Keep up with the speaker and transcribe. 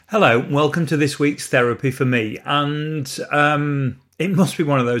Hello, welcome to this week's Therapy for Me. And it must be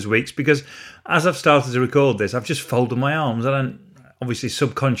one of those weeks because as I've started to record this, I've just folded my arms. I don't, obviously,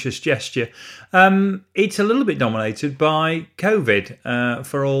 subconscious gesture. It's a little bit dominated by COVID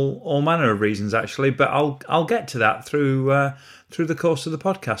for all manner of reasons, actually. But I'll get to that through the course of the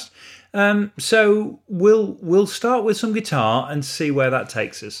podcast. So we'll start with some guitar and see where that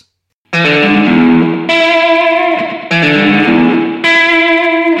takes us.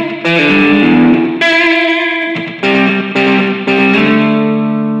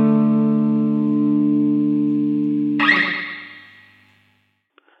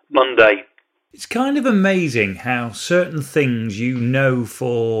 Monday. It's kind of amazing how certain things you know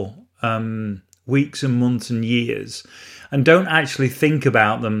for weeks and months and years and don't actually think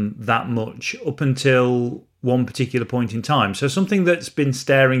about them that much up until one particular point in time. So something that's been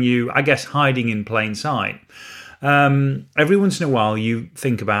staring you, I guess, hiding in plain sight. Every once in a while you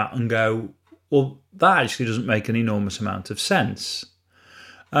think about and go, well, that actually doesn't make an enormous amount of sense.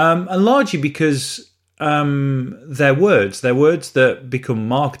 And largely because they're words that become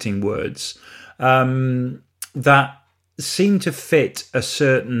marketing words that seem to fit a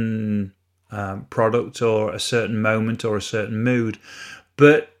certain product or a certain moment or a certain mood,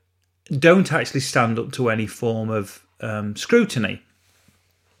 but don't actually stand up to any form of scrutiny.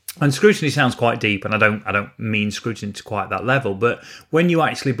 And scrutiny sounds quite deep, and I don't mean scrutiny to quite that level. But when you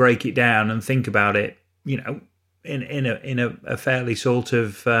actually break it down and think about it, you know, in a fairly sort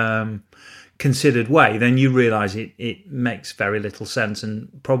of considered way, then you realise it makes very little sense,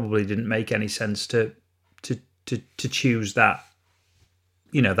 and probably didn't make any sense to choose that,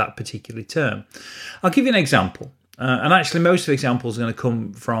 you know, that particular term. I'll give you an example, and actually most of the examples are going to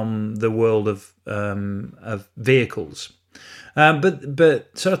come from the world of vehicles. But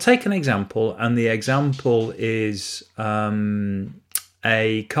so I'll take an example, and the example is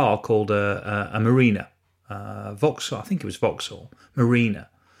a car called a Marina, Vauxhall. I think it was Vauxhall Marina.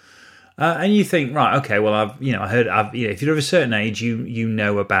 And you think, right, okay, well, if you're of a certain age, you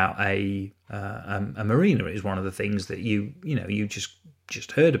know about a Marina is one of the things that you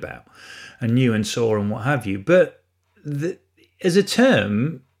just heard about and knew and saw and what have you. But as a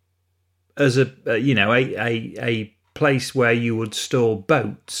term, as a place where you would store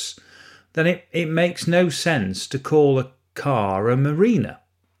boats, then it makes no sense to call a car a marina.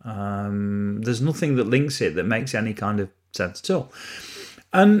 There's nothing that links it that makes any kind of sense at all.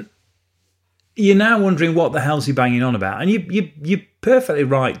 And you're now wondering what the hell's he banging on about, and you're perfectly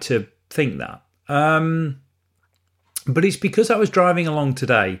right to think that. But it's because I was driving along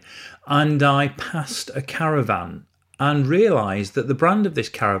today and I passed a caravan and realised that the brand of this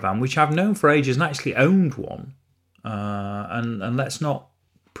caravan, which I've known for ages and actually owned one, and let's not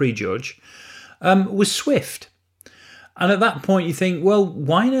prejudge, was Swift. And at that point you think, well,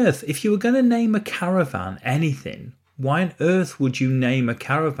 why on earth, if you were going to name a caravan anything, why on earth would you name a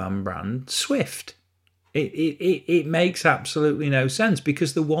caravan brand Swift? It makes absolutely no sense,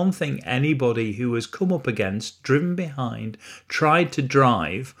 because the one thing anybody who has come up against, driven behind, tried to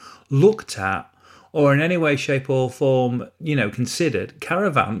drive, looked at, or in any way, shape or form, considered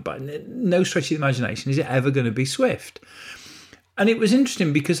caravan, by no stretch of the imagination is it ever going to be Swift. And it was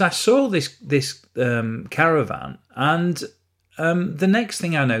interesting because I saw this caravan, and the next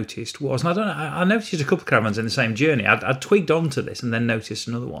thing I noticed was, and I noticed a couple of caravans in the same journey. I'd twigged onto this and then noticed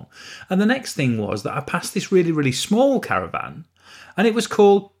another one. And the next thing was that I passed this really, really small caravan, and it was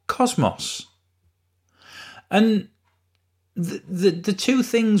called Cosmos. And the two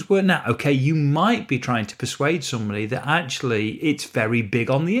things were, now, okay, you might be trying to persuade somebody that actually it's very big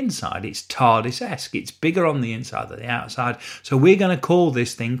on the inside. It's TARDIS-esque. It's bigger on the inside than the outside. So we're going to call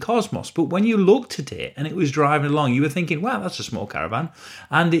this thing Cosmos. But when you looked at it and it was driving along, you were thinking, wow, that's a small caravan.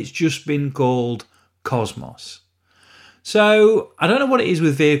 And it's just been called Cosmos. So I don't know what it is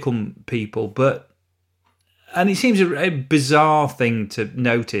with vehicle people, and it seems a bizarre thing to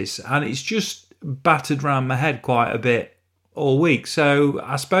notice. And it's just battered around my head quite a bit all week. So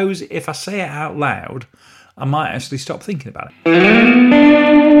I suppose if I say it out loud, I might actually stop thinking about it.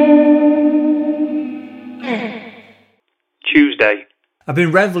 Tuesday. I've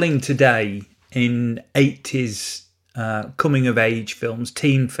been revelling today in 80s coming of age films,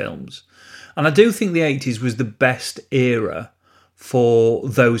 teen films. And I do think the 80s was the best era for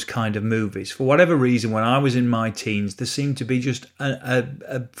those kind of movies. For whatever reason, when I was in my teens, there seemed to be just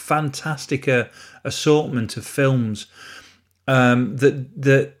a fantastic assortment of films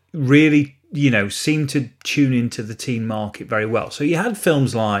that really, seemed to tune into the teen market very well. So you had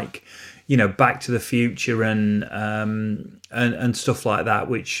films like, Back to the Future and stuff like that,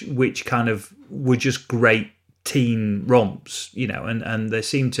 which kind of were just great teen romps, and they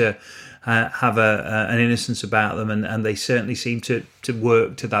seem to have an innocence about them, and they certainly seem to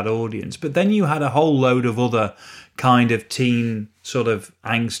work to that audience. But then you had a whole load of other kind of teen sort of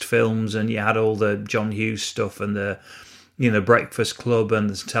angst films, and you had all the John Hughes stuff and the Breakfast Club and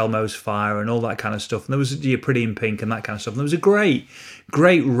the St. Elmo's Fire and all that kind of stuff. And there was Pretty in Pink and that kind of stuff. And there was a great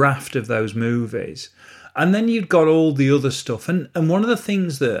raft of those movies. And then you've got all the other stuff. And one of the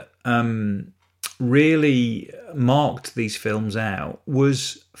things that really marked these films out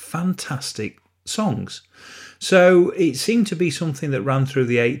was fantastic songs. So it seemed to be something that ran through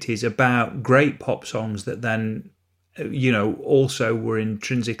the 80s about great pop songs that then also were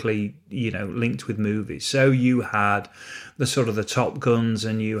intrinsically, linked with movies. So you had the sort of the Top Guns,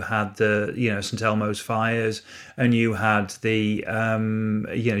 and you had the, St. Elmo's Fires, and you had the,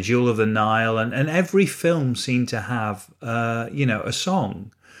 Jewel of the Nile, and every film seemed to have, a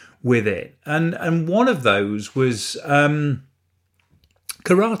song with it. And one of those was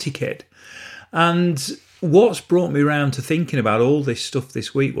Karate Kid. And what's brought me around to thinking about all this stuff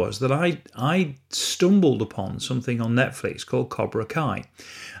this week was that I stumbled upon something on Netflix called Cobra Kai,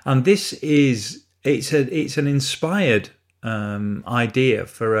 and it's an inspired idea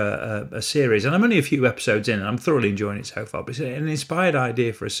for a series, and I'm only a few episodes in, and I'm thoroughly enjoying it so far. But it's an inspired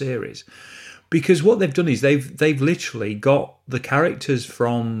idea for a series. Because what they've done is they've literally got the characters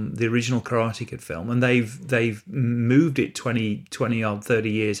from the original Karate Kid film, and they've moved it 20 odd 30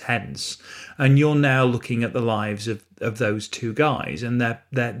 years hence, and you're now looking at the lives of those two guys, and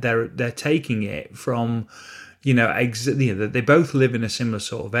they're taking it from, they both live in a similar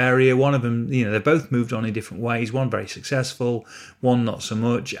sort of area. One of them, they both moved on in different ways. One very successful, one not so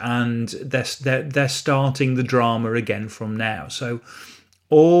much, and they're starting the drama again from now. So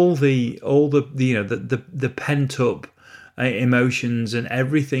all the pent up emotions and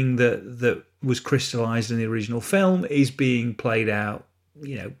everything that was crystallized in the original film is being played out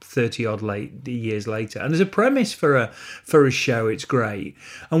 30 odd years later. And as a premise for a show, it's great.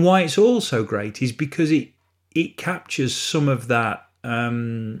 And why it's also great is because it captures some of that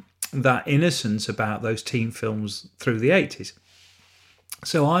that innocence about those teen films through the 80s.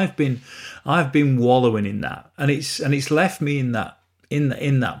 So I've been wallowing in that, and it's left me in that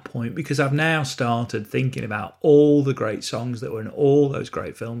point, because I've now started thinking about all the great songs that were in all those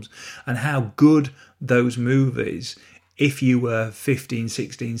great films, and how good those movies, if you were 15,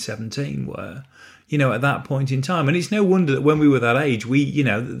 16, 17, were, at that point in time. And it's no wonder that when we were that age, we,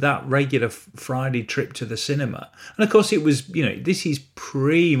 that regular Friday trip to the cinema, and of course it was, this is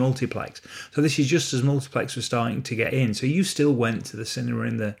pre-multiplex, so this is just as multiplex was starting to get in, so you still went to the cinema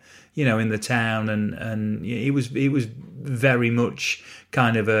in the town, and it was very much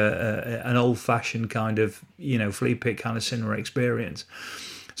kind of an old-fashioned kind of, flea pick kind of cinema experience.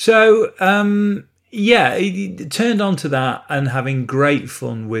 So it turned on to that, and having great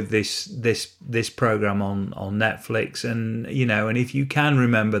fun with this program on Netflix, and and if you can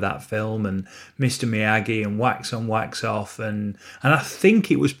remember that film, and Mr. Miyagi, and Wax On Wax Off, and I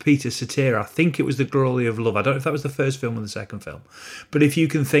think it was Peter Cetera, I think it was The Glory of Love. I don't know if that was the first film or the second film, but if you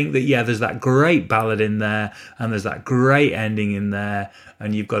can think that, there's that great ballad in there, and there's that great ending in there,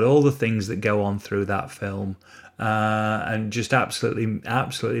 and you've got all the things that go on through that film. And just absolutely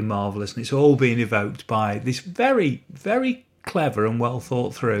marvellous. And it's all being evoked by this very, very clever and well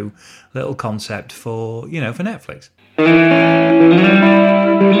thought through little concept for Netflix.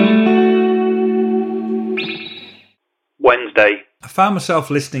 Wednesday. I found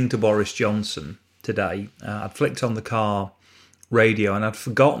myself listening to Boris Johnson today. I'd flicked on the car radio, and I'd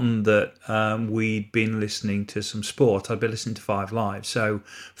forgotten that we'd been listening to some sport. I'd been listening to Five Live. So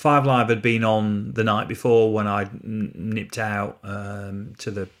Five Live had been on the night before when I'd nipped out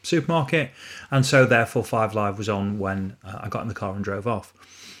to the supermarket, and so therefore Five Live was on when I got in the car and drove off.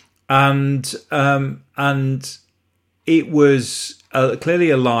 And it was clearly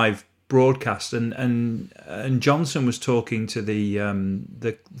a live broadcast, and Johnson was talking to the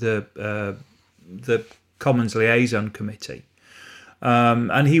Commons Liaison Committee.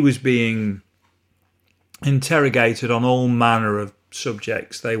 And he was being interrogated on all manner of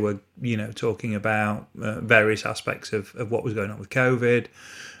subjects. They were, talking about various aspects of what was going on with COVID,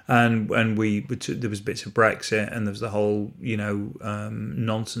 and there was bits of Brexit, and there was the whole,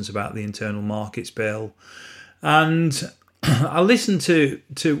 nonsense about the internal markets bill. And I listened to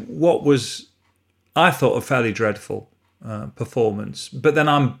what was, I thought, a fairly dreadful performance, but then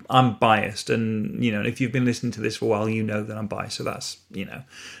I'm biased, and if you've been listening to this for a while, you know that I'm biased, so that's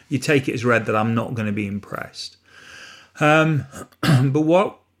you take it as read that I'm not going to be impressed.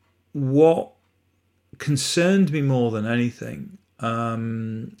 But what concerned me more than anything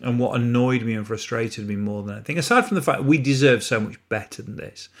and what annoyed me and frustrated me more than anything, aside from the fact we deserve so much better than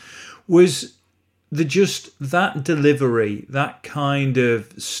this, was that delivery, that kind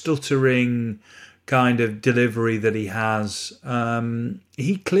of stuttering kind of delivery that he has.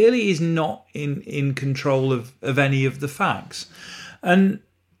 He clearly is not in control of any of the facts. And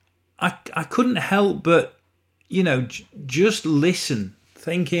I couldn't help but, just listen,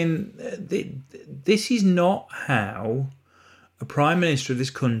 thinking, this is not how a Prime Minister of this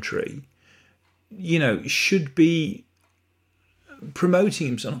country, should be not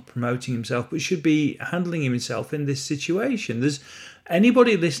promoting himself, but should be handling himself in this situation. There's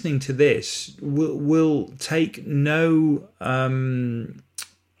anybody listening to this will take no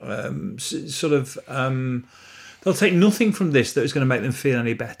they'll take nothing from this that is going to make them feel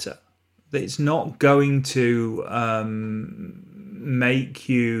any better. It's not going to make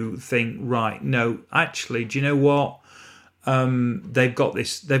you think, right, no, actually, do you know what? They've got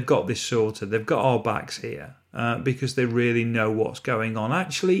this sorted. They've got our backs here because they really know what's going on.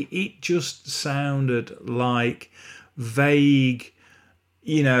 Actually, it just sounded like vague,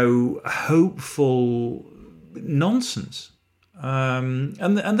 hopeful nonsense. And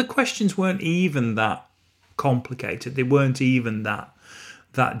the questions weren't even that complicated. They weren't even that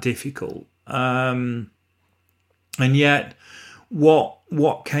difficult. And yet,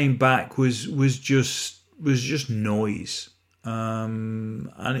 what came back was just noise.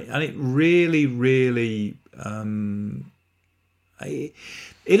 And it really, really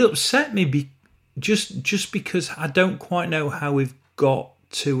it upset me just because I don't quite know how we've got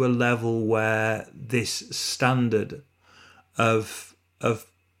to a level where this standard of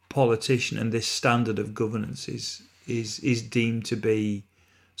politician and this standard of governance is deemed to be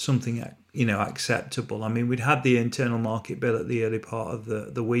something acceptable. I mean, we'd had the internal market bill at the early part of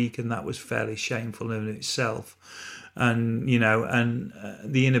the week, and that was fairly shameful in itself. And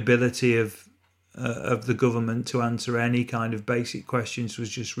the inability of the government to answer any kind of basic questions was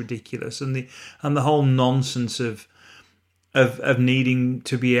just ridiculous. And the whole nonsense of needing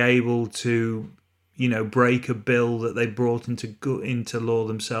to be able to break a bill that they brought into law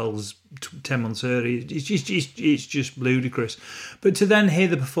themselves 10 months early. It's just ludicrous. But to then hear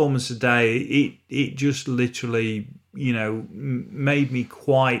the performance today, it just literally made me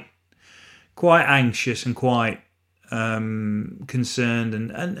quite anxious and quite concerned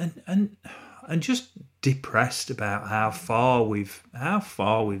and just depressed about how far we've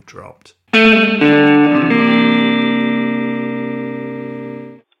dropped.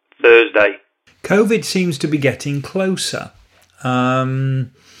 Thursday. COVID seems to be getting closer. What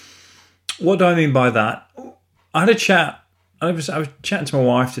do I mean by that? I had a chat. I was chatting to my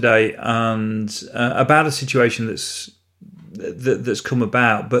wife today and about a situation that's come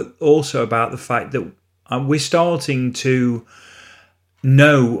about, but also about the fact that we're starting to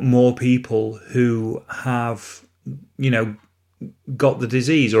know more people who have, got the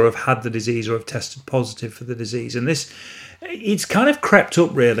disease or have had the disease or have tested positive for the disease. And it's kind of crept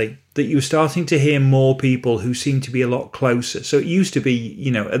up, really, that you're starting to hear more people who seem to be a lot closer. So it used to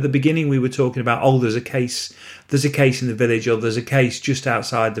be, at the beginning we were talking about, there's a case in the village, or there's a case just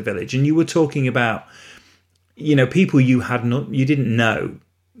outside the village. And you were talking about, people you didn't know,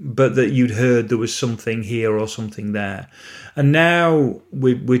 but that you'd heard there was something here or something there. And now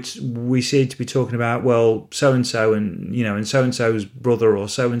we seem to be talking about, well, so-and-so and so-and-so's brother or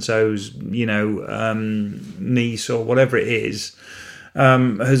so-and-so's, niece or whatever it is,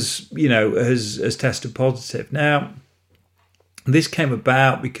 has tested positive. Now, this came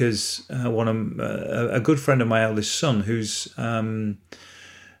about because a good friend of my eldest son, who's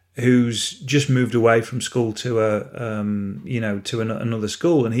just moved away from school to another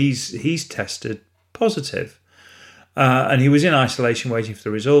school, and he's tested positive, and he was in isolation waiting for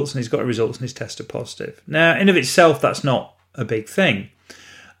the results, and he's got the results and he's tested positive. Now, in of itself, that's not a big thing,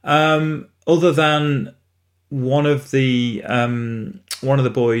 other than one of the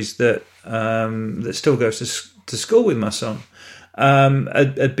boys that still goes to school with my son.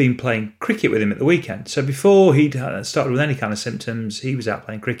 Had been playing cricket with him at the weekend. So before he'd started with any kind of symptoms, he was out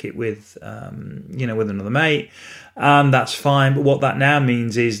playing cricket with another mate, and that's fine. But what that now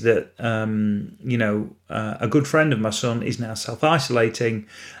means is that a good friend of my son is now self-isolating,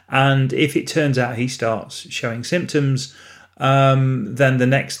 and if it turns out he starts showing symptoms, then the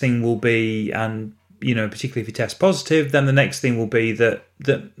next thing will be, and particularly if he tests positive, then the next thing will be that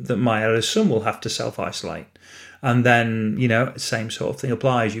my eldest son will have to self-isolate. And then, same sort of thing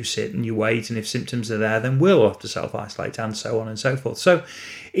applies. You sit and you wait, and if symptoms are there, then we'll have to self-isolate, and so on and so forth. So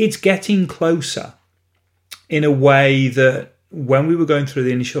it's getting closer in a way that when we were going through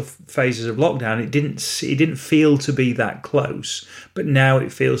the initial phases of lockdown, it didn't feel to be that close, but now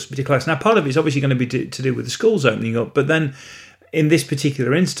it feels pretty close. Now, part of it's obviously going to be to do with the schools opening up, but then in this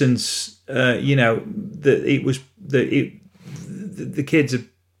particular instance, the kids.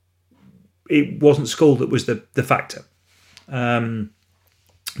 It wasn't school that was the factor,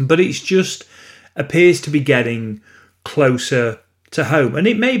 but it's just appears to be getting closer to home. And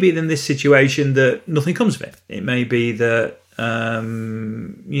it may be in this situation that nothing comes of it. It may be that that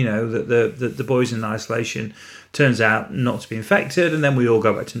the boys in isolation turns out not to be infected, and then we all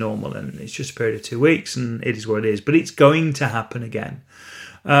go back to normal, and it's just a period of 2 weeks, and it is what it is. But it's going to happen again,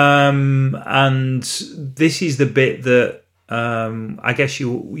 and this is the bit that I guess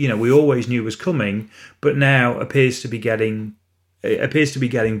we always knew was coming, but now appears to be getting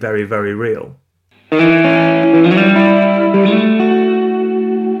very, very real.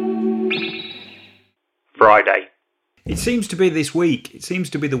 Friday. It seems to be this week. It seems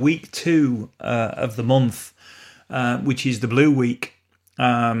to be the week 2 of the month, which is the Blue Week,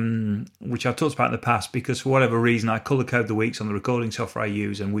 which I've talked about in the past because for whatever reason I colour code the weeks on the recording software I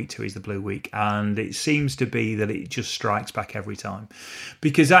use, and week 2 is the Blue Week, and it seems to be that it just strikes back every time,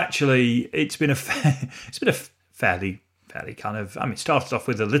 because actually it's been a fairly kind of, it started off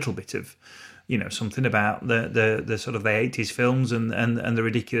with a little bit of something about the sort of the 80s films and the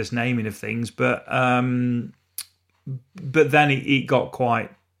ridiculous naming of things, but then it got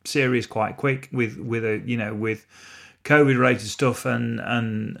quite serious quite quick with COVID related stuff and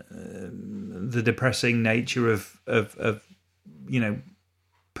the depressing nature of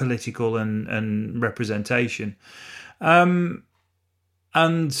political and representation. And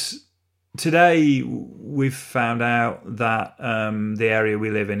today we've found out that the area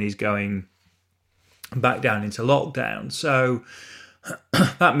we live in is going back down into lockdown. So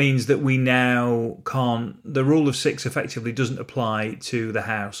that means that we now can't, the rule of 6 effectively doesn't apply to the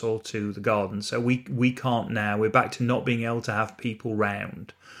house or to the garden. So we can't now, we're back to not being able to have people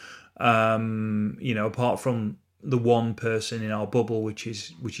round, apart from the one person in our bubble, which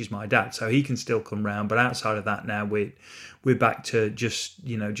is my dad. So he can still come round, but outside of that now we're back to just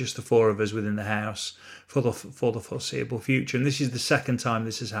the 4 of us within the house for the foreseeable future. And this is the second time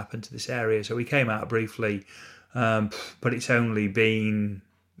this has happened to this area. So we came out briefly, but it's only been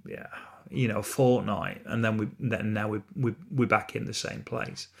a fortnight, and then now we're back in the same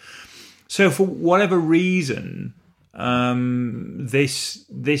place. So for whatever reason, this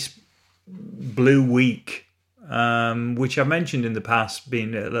Blue Week, which I've mentioned in the past,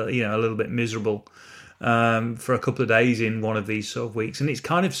 being a little bit miserable for a couple of days in one of these sort of weeks, and it's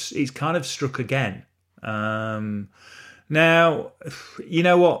kind of struck again. Now, you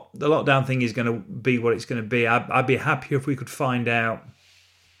know what? The lockdown thing is going to be what it's going to be. I'd be happier if we could find out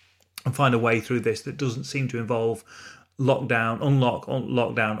and find a way through this that doesn't seem to involve lockdown, unlock,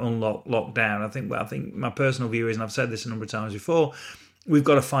 lockdown, unlock, lockdown. I think my personal view is, and I've said this a number of times before, we've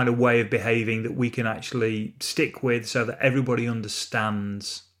got to find a way of behaving that we can actually stick with so that everybody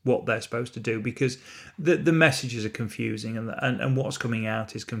understands what they're supposed to do, because the messages are confusing and what's coming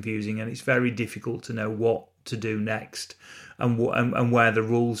out is confusing, and it's very difficult to know what to do next and where the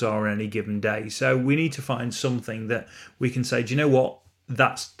rules are on any given day. So we need to find something that we can say, do you know what,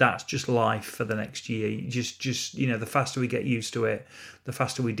 that's just life for the next year. Just the faster we get used to it, the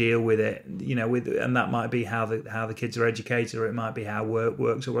faster we deal with it, and that might be how the kids are educated, or it might be how work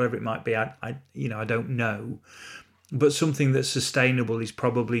works, or whatever it might be. I don't know. But something that's sustainable is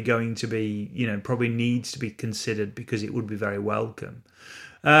probably going to be, probably needs to be considered, because it would be very welcome.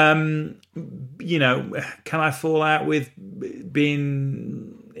 Can I fall out with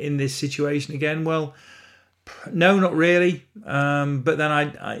being in this situation again? Well, no, not really. But then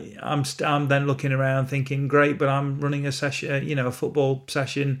I'm then looking around thinking, great, but I'm running a session, a football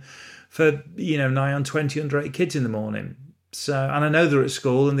session for, nigh on 20 underage kids in the morning. So, and I know they're at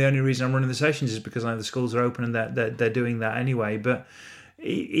school, and the only reason I'm running the sessions is because I know the schools are open and they're doing that anyway. But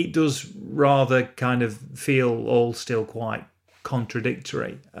it does rather kind of feel all still quite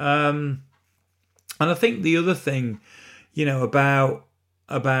contradictory. And I think the other thing, about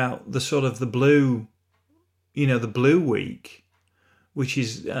the sort of the blue, the Blue Week, which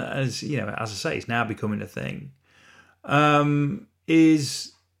is as I say, it's now becoming a thing,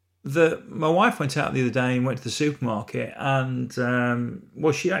 is that my wife went out the other day and went to the supermarket, and she'd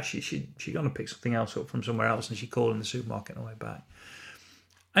gone to pick something else up from somewhere else, and she called in the supermarket on the way back,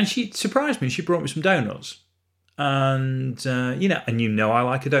 and she surprised me. She brought me some donuts, and I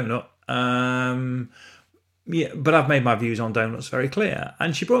like a donut, but I've made my views on donuts very clear,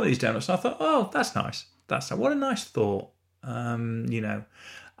 and she brought me these donuts, and I thought, oh, that's nice, what a nice thought, and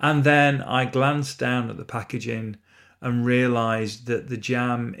then I glanced down at the packaging, and realised that the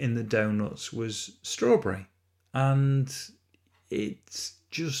jam in the donuts was strawberry, and it's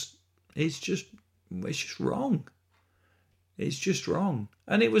just wrong. It's just wrong.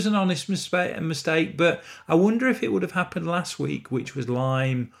 And it was an honest mistake, but I wonder if it would have happened last week, which was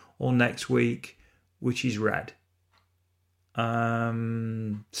lime, or next week, which is red. So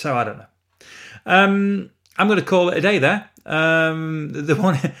I don't know. I'm going to call it a day there. The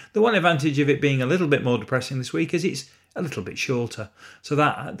one advantage of it being a little bit more depressing this week is it's a little bit shorter, so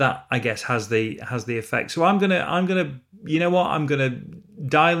that I guess has the effect. So I'm gonna you know what, I'm gonna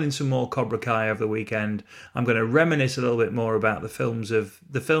dial in some more Cobra Kai over the weekend. I'm gonna reminisce a little bit more about the films of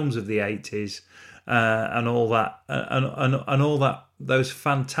the 80s and all that and all that, those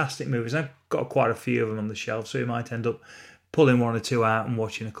fantastic movies. I've got quite a few of them on the shelf, so we might end up pulling one or two out and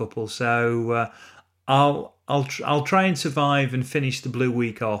watching a couple. So I'll try and survive and finish the Blue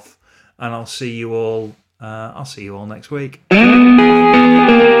Week off, and I'll see you all. I'll see you all next week.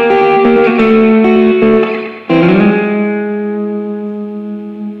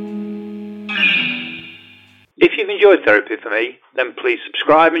 If you've enjoyed Therapy for Me, then please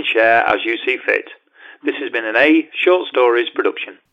subscribe and share as you see fit. This has been an A Short Stories production.